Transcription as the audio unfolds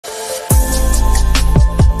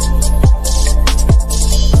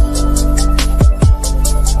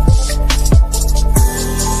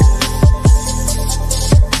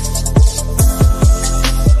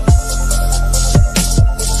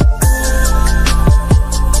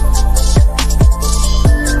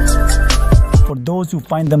those who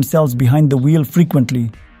find themselves behind the wheel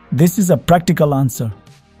frequently, this is a practical answer.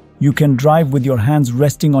 You can drive with your hands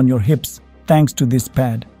resting on your hips thanks to this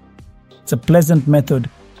pad. It's a pleasant method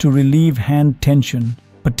to relieve hand tension,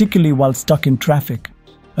 particularly while stuck in traffic.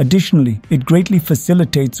 Additionally, it greatly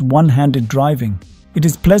facilitates one-handed driving. It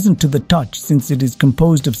is pleasant to the touch since it is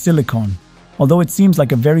composed of silicone. Although it seems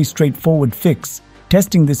like a very straightforward fix,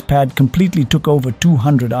 testing this pad completely took over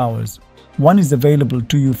 200 hours. One is available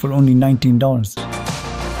to you for only $19.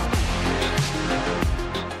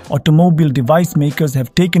 Automobile device makers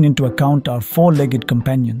have taken into account our four-legged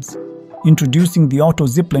companions, introducing the auto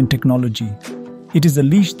zipline technology. It is a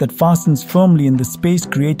leash that fastens firmly in the space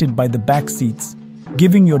created by the back seats,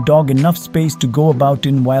 giving your dog enough space to go about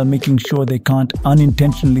in while making sure they can't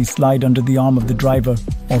unintentionally slide under the arm of the driver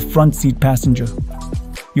or front seat passenger.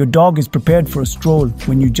 Your dog is prepared for a stroll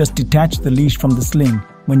when you just detach the leash from the sling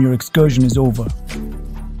when your excursion is over.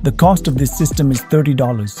 The cost of this system is $30.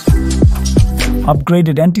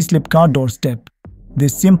 Upgraded anti-slip car door step.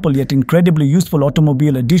 This simple yet incredibly useful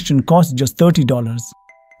automobile addition costs just $30.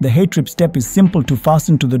 The H-trip step is simple to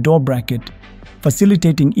fasten to the door bracket,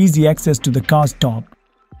 facilitating easy access to the car's top.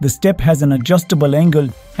 The step has an adjustable angle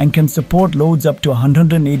and can support loads up to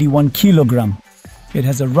 181 kg. It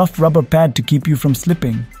has a rough rubber pad to keep you from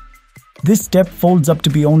slipping. This step folds up to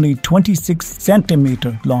be only 26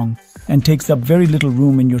 cm long and takes up very little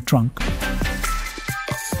room in your trunk.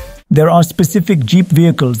 There are specific Jeep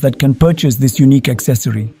vehicles that can purchase this unique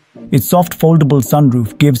accessory. Its soft foldable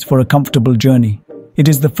sunroof gives for a comfortable journey. It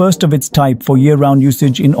is the first of its type for year-round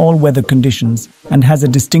usage in all weather conditions and has a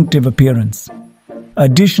distinctive appearance.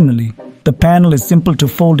 Additionally, the panel is simple to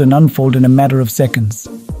fold and unfold in a matter of seconds.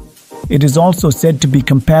 It is also said to be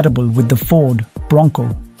compatible with the Ford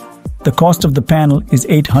Bronco. The cost of the panel is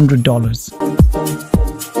 $800.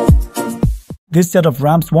 This set of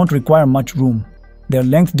ramps won't require much room. Their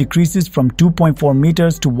length decreases from 2.4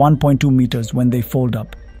 meters to 1.2 meters when they fold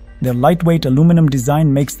up. Their lightweight aluminum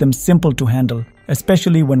design makes them simple to handle,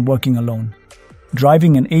 especially when working alone.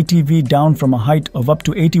 Driving an ATV down from a height of up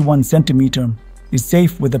to 81 centimeters is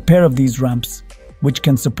safe with a pair of these ramps, which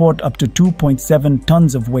can support up to 2.7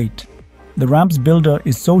 tons of weight. The ramp's builder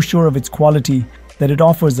is so sure of its quality that it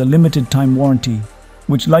offers a limited time warranty,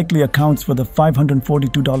 which likely accounts for the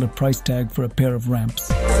 $542 price tag for a pair of ramps.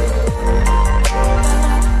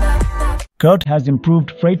 Kurt has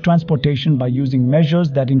improved freight transportation by using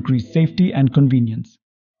measures that increase safety and convenience.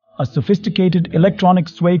 A sophisticated electronic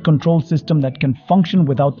sway control system that can function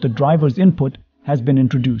without the driver's input has been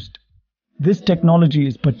introduced. This technology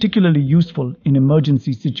is particularly useful in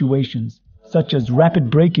emergency situations, such as rapid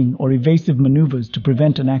braking or evasive maneuvers to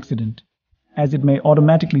prevent an accident, as it may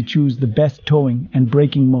automatically choose the best towing and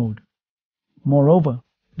braking mode. Moreover,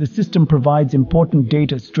 the system provides important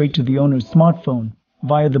data straight to the owner's smartphone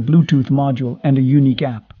via the Bluetooth module and a unique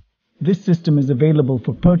app. This system is available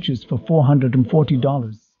for purchase for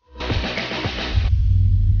 $440.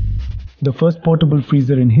 The first portable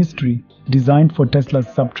freezer in history, designed for Tesla's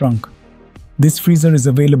sub-trunk. This freezer is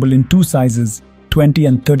available in two sizes, 20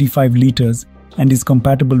 and 35 liters, and is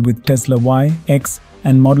compatible with Tesla Y, X,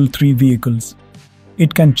 and Model 3 vehicles.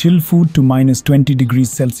 It can chill food to -20 degrees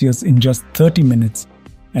Celsius in just 30 minutes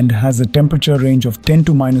and has a temperature range of 10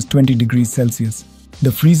 to -20 degrees Celsius.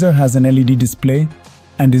 The freezer has an LED display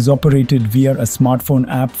and is operated via a smartphone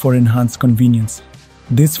app for enhanced convenience.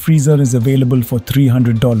 This freezer is available for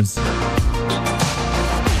 $300.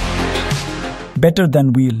 Better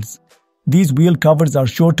than wheels. These wheel covers are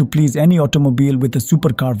sure to please any automobile with a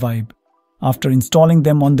supercar vibe. After installing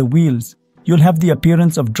them on the wheels, you'll have the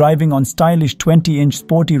appearance of driving on stylish 20-inch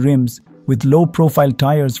sporty rims with low-profile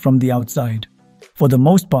tires from the outside. For the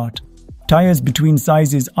most part, tires between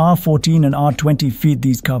sizes R14 and R20 feed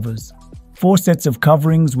these covers. 4 sets of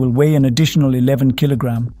coverings will weigh an additional 11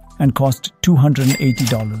 kg and cost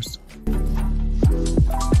 $280.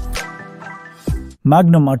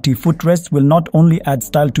 Magnum RT footrests will not only add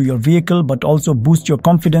style to your vehicle but also boost your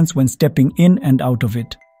confidence when stepping in and out of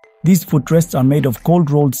it. These footrests are made of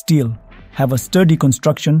cold-rolled steel, have a sturdy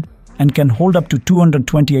construction, and can hold up to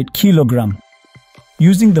 228 kg.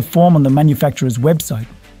 Using the form on the manufacturer's website,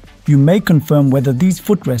 you may confirm whether these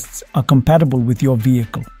footrests are compatible with your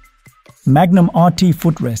vehicle. Magnum RT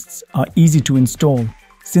footrests are easy to install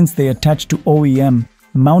since they attach to OEM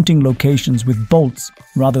mounting locations with bolts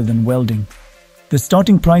rather than welding. The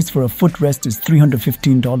starting price for a footrest is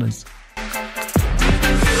 $315.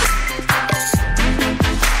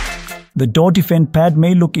 The Doordefend pad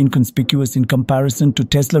may look inconspicuous in comparison to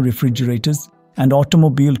Tesla refrigerators and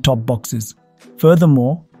automobile top boxes.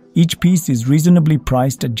 Furthermore, each piece is reasonably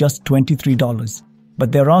priced at just $23.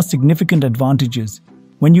 but there are significant advantages.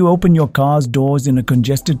 When you open your car's doors in a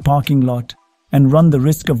congested parking lot and run the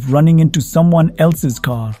risk of running into someone else's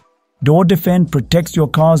car, Doordefend protects your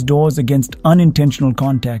car's doors against unintentional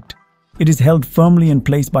contact. It is held firmly in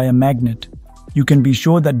place by a magnet. You can be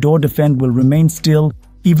sure that Doordefend will remain still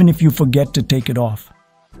even if you forget to take it off.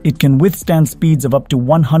 It can withstand speeds of up to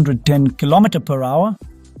 110 km/h.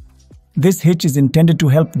 This hitch is intended to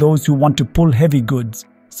help those who want to pull heavy goods,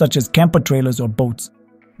 such as camper trailers or boats.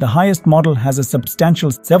 The highest model has a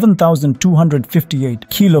substantial 7,258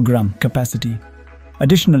 kg capacity.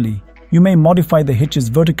 Additionally, you may modify the hitch's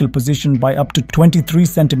vertical position by up to 23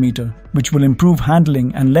 cm, which will improve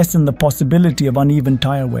handling and lessen the possibility of uneven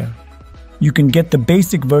tire wear. You can get the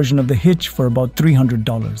basic version of the hitch for about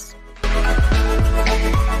 $300.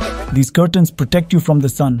 These curtains protect you from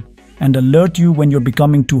the sun and alert you when you're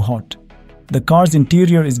becoming too hot. The car's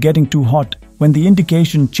interior is getting too hot when the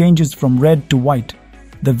indication changes from red to white.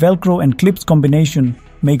 The Velcro and clips combination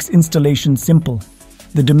makes installation simple.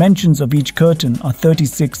 The dimensions of each curtain are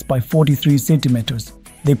 36 by 43 centimeters.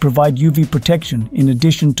 They provide UV protection in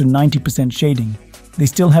addition to 90% shading. They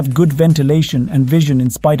still have good ventilation and vision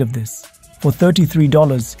in spite of this. For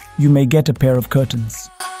 $33, you may get a pair of curtains.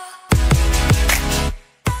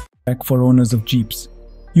 For owners of Jeeps,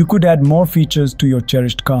 you could add more features to your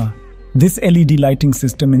cherished car. This LED lighting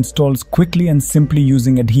system installs quickly and simply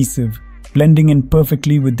using adhesive, blending in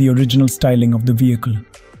perfectly with the original styling of the vehicle.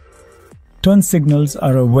 Turn signals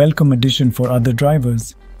are a welcome addition for other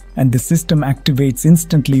drivers, and the system activates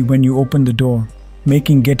instantly when you open the door,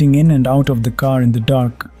 making getting in and out of the car in the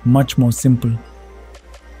dark much more simple.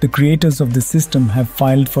 The creators of the system have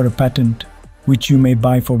filed for a patent, which you may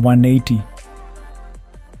buy for $180.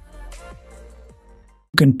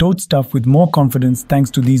 You can tote stuff with more confidence thanks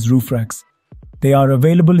to these roof racks. They are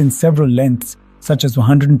available in several lengths, such as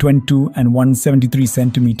 122 and 173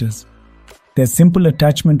 centimeters. Their simple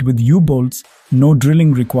attachment with U-bolts, no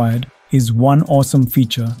drilling required, is one awesome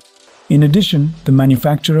feature. In addition, the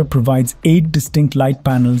manufacturer provides 8 distinct light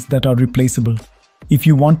panels that are replaceable. If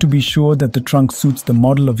you want to be sure that the trunk suits the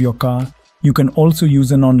model of your car, you can also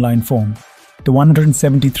use an online form. The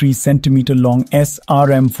 173 centimeter long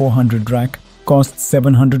SRM400 rack costs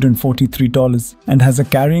 $743 and has a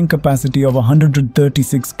carrying capacity of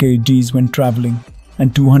 136 kgs when traveling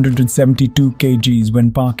and 272 kgs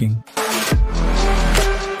when parking.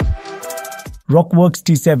 Rockworks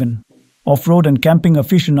T7. Off-road and camping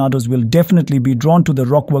aficionados will definitely be drawn to the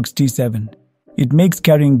Rockworks T7. It makes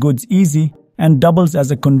carrying goods easy and doubles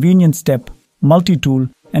as a convenient step, multi-tool,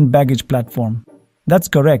 and baggage platform. That's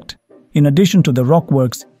correct. In addition to the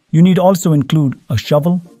Rockworks, you need also include a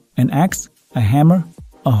shovel, an axe, a hammer,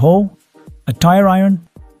 a hoe, a tire iron,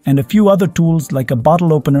 and a few other tools like a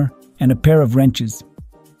bottle opener and a pair of wrenches.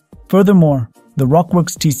 Furthermore, the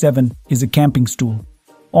Rockworks T7 is a camping stool.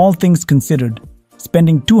 All things considered,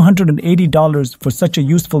 spending $280 for such a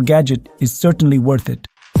useful gadget is certainly worth it.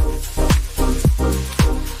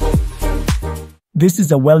 This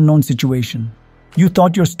is a well-known situation. You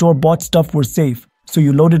thought your store-bought stuff were safe, so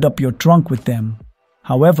you loaded up your trunk with them.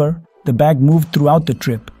 However, the bag moved throughout the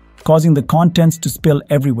trip, causing the contents to spill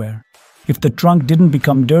everywhere. If the trunk didn't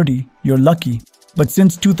become dirty, you're lucky. But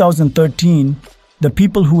since 2013, the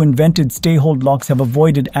people who invented Stayhold locks have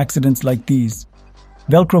avoided accidents like these.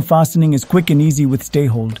 Velcro fastening is quick and easy with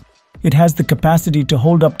Stayhold. It has the capacity to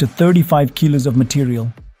hold up to 35 kilos of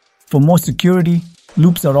material. For more security,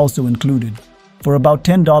 loops are also included. For about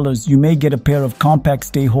 $10, you may get a pair of compact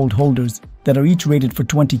Stayhold holders that are each rated for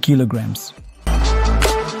 20 kilograms.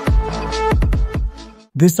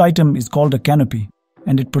 This item is called a canopy,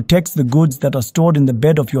 and it protects the goods that are stored in the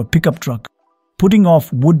bed of your pickup truck, putting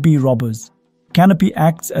off would-be robbers. Canopy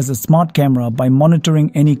acts as a smart camera by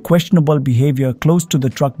monitoring any questionable behavior close to the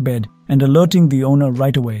truck bed and alerting the owner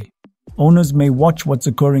right away. Owners may watch what's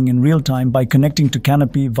occurring in real time by connecting to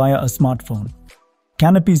Canopy via a smartphone.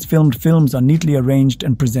 Canopy's filmed films are neatly arranged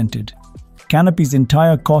and presented. Canopy's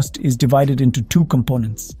entire cost is divided into 2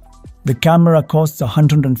 components. The camera costs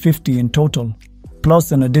 $150 in total,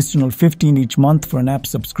 plus an additional $15 each month for an app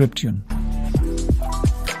subscription.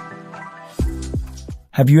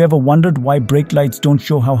 Have you ever wondered why brake lights don't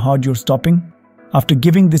show how hard you're stopping? After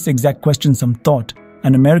giving this exact question some thought,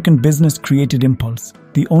 an American business created Impulse.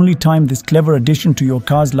 The only time this clever addition to your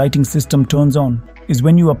car's lighting system turns on is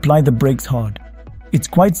when you apply the brakes hard. It's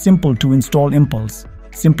quite simple to install Impulse.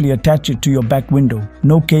 Simply attach it to your back window,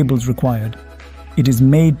 no cables required. It is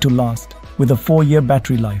made to last, with a 4-year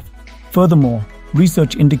battery life. Furthermore,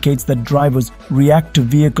 research indicates that drivers react to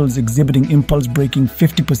vehicles exhibiting impulse braking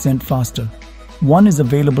 50% faster. One is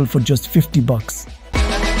available for just $50.